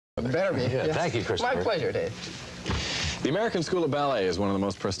Better be. Yeah, yes. Thank you, Christopher. My pleasure, Dave. The American School of Ballet is one of the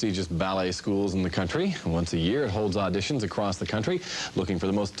most prestigious ballet schools in the country. Once a year, it holds auditions across the country, looking for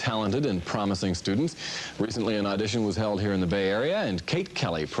the most talented and promising students. Recently, an audition was held here in the Bay Area, and Kate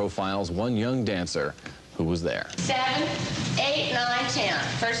Kelly profiles one young dancer who was there. 7, 8, 9, 10.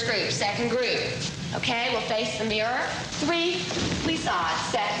 First group, second group. Okay, we'll face the mirror. 3, plissade.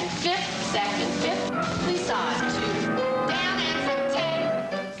 Second, fifth, plissade. 2, down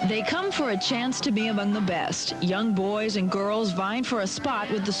and 10. They come for a chance to be among the best. Young boys and girls vying for a spot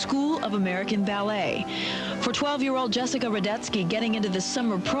with the School of American Ballet. For 12-year-old Jessica Radetsky, getting into this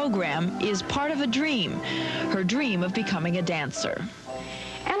summer program is part of a dream, her dream of becoming a dancer.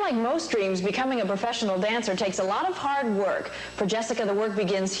 And like most dreams, becoming a professional dancer takes a lot of hard work. For Jessica, the work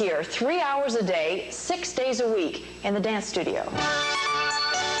begins here, 3 hours a day, 6 days a week in the dance studio.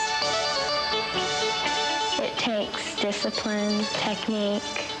 It takes discipline, technique,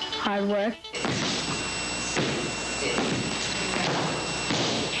 hard work.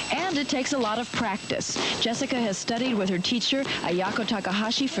 And it takes a lot of practice. Jessica has studied with her teacher, Ayako,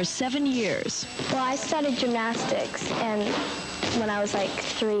 for 7 years. Well, I studied gymnastics and when I was like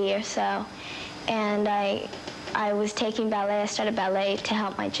 3 or so, and I was taking ballet. I started ballet to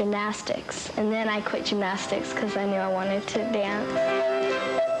help my gymnastics, and then I quit gymnastics because I knew I wanted to dance.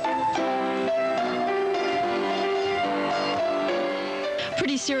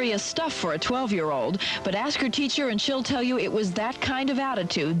 Pretty serious stuff for a 12-year-old, but ask her teacher and she'll tell you it was that kind of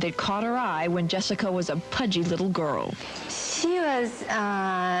attitude that caught her eye when Jessica was a pudgy little girl. She was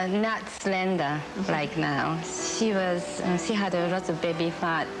not slender like now. She had a lot of baby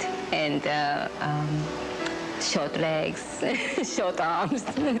fat and short legs, short arms.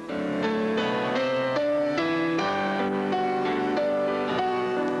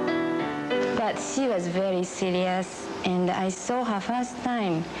 But she was very serious, and I saw her first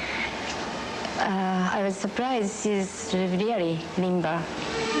time. I was surprised. She's really limber.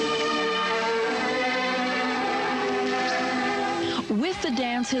 With the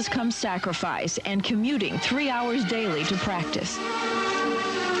dance has come sacrifice and commuting 3 hours daily to practice.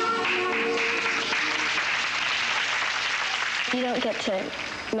 You don't get to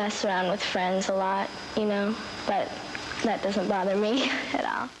mess around with friends a lot, you know, but that doesn't bother me at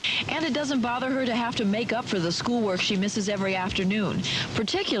all. And it doesn't bother her to have to make up for the schoolwork she misses every afternoon,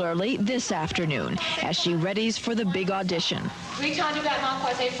 particularly this afternoon, as she readies for the big audition.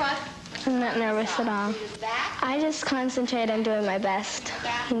 I'm not nervous at all. I just concentrate on doing my best.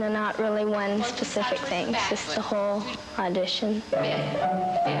 You know, not really one specific thing, just the whole audition.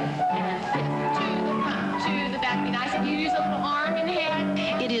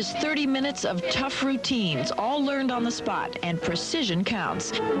 It is 30 minutes of tough routines, all learned on the spot, and precision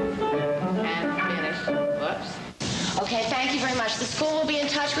counts. And finish. Whoops. Okay, thank you very much. The school will be in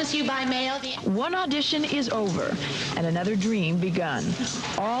touch with you by mail. One audition is over, and another dream begun,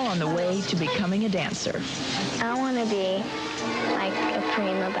 all on the way to becoming a dancer. I want to be like a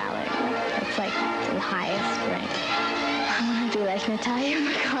prima ballerina. That's like the highest rank. I want to be like Natalia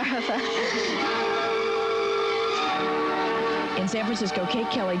Makarova. In San Francisco, Kate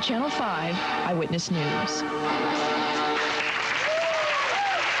Kelly, Channel 5, Eyewitness News.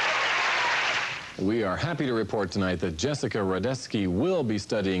 We are happy to report tonight that Jessica Radetsky will be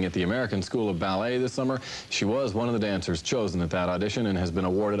studying at the American School of Ballet this summer. She was one of the dancers chosen at that audition and has been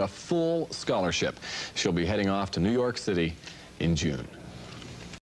awarded a full scholarship. She'll be heading off to New York City in June.